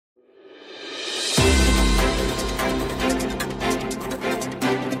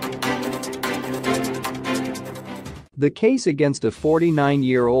The case against a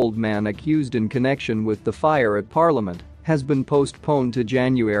 49-year-old man accused in connection with the fire at Parliament has been postponed to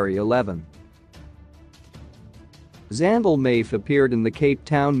January 11. Zandel Mafe appeared in the Cape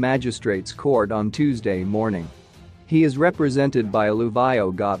Town Magistrates Court on Tuesday morning. He is represented by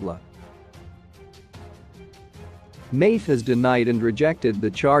Aluvio Gotla. Mafe has denied and rejected the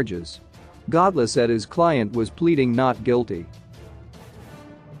charges. Gotla said his client was pleading not guilty.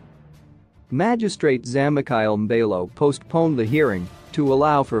 Magistrate Zamakael Mbalo postponed the hearing to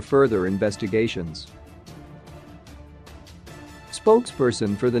allow for further investigations.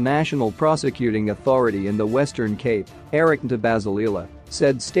 Spokesperson for the National Prosecuting Authority in the Western Cape, Eric Ntobazalila,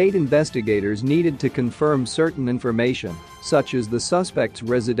 said state investigators needed to confirm certain information, such as the suspect's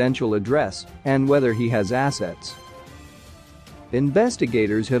residential address and whether he has assets.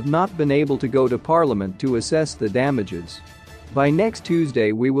 Investigators have not been able to go to Parliament to assess the damages. By next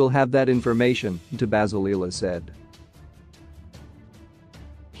Tuesday we will have that information, Ntobazalila said.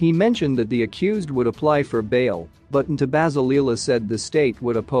 He mentioned that the accused would apply for bail, but Ntobazalila said the state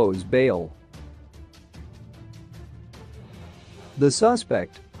would oppose bail. The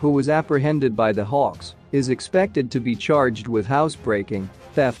suspect, who was apprehended by the Hawks, is expected to be charged with housebreaking,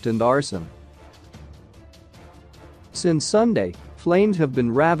 theft and arson. Since Sunday, flames have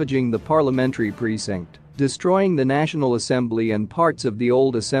been ravaging the parliamentary precinct, destroying the National Assembly and parts of the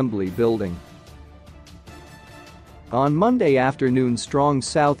old Assembly building. On Monday afternoon, strong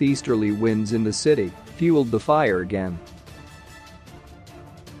southeasterly winds in the city fueled the fire again.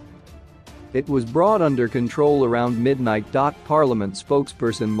 It was brought under control around midnight. Parliament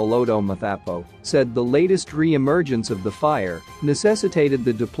spokesperson Moloto Mathapo said the latest re-emergence of the fire necessitated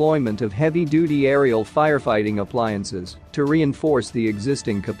the deployment of heavy-duty aerial firefighting appliances to reinforce the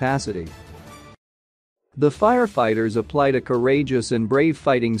existing capacity. The firefighters applied a courageous and brave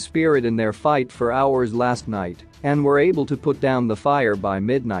fighting spirit in their fight for hours last night and were able to put down the fire by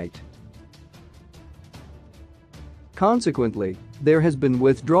midnight. Consequently, there has been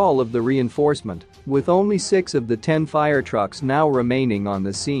withdrawal of the reinforcement, with only 6 of the 10 fire trucks now remaining on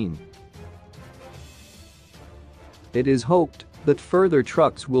the scene. It is hoped that further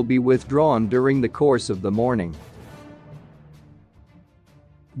trucks will be withdrawn during the course of the morning.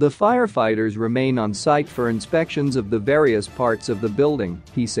 The firefighters remain on site for inspections of the various parts of the building,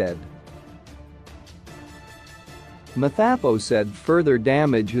 he said. Mathapo said further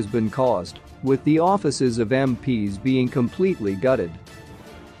damage has been caused, with the offices of MPs being completely gutted.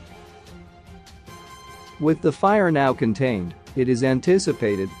 With the fire now contained, it is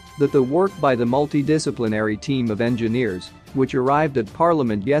anticipated that the work by the multidisciplinary team of engineers, which arrived at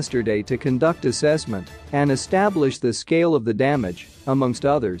Parliament yesterday to conduct assessment and establish the scale of the damage, amongst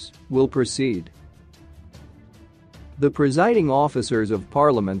others, will proceed. The presiding officers of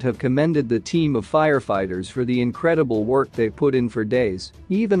Parliament have commended the team of firefighters for the incredible work they put in for days,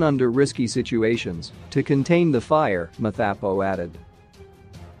 even under risky situations, to contain the fire, Mathapo added.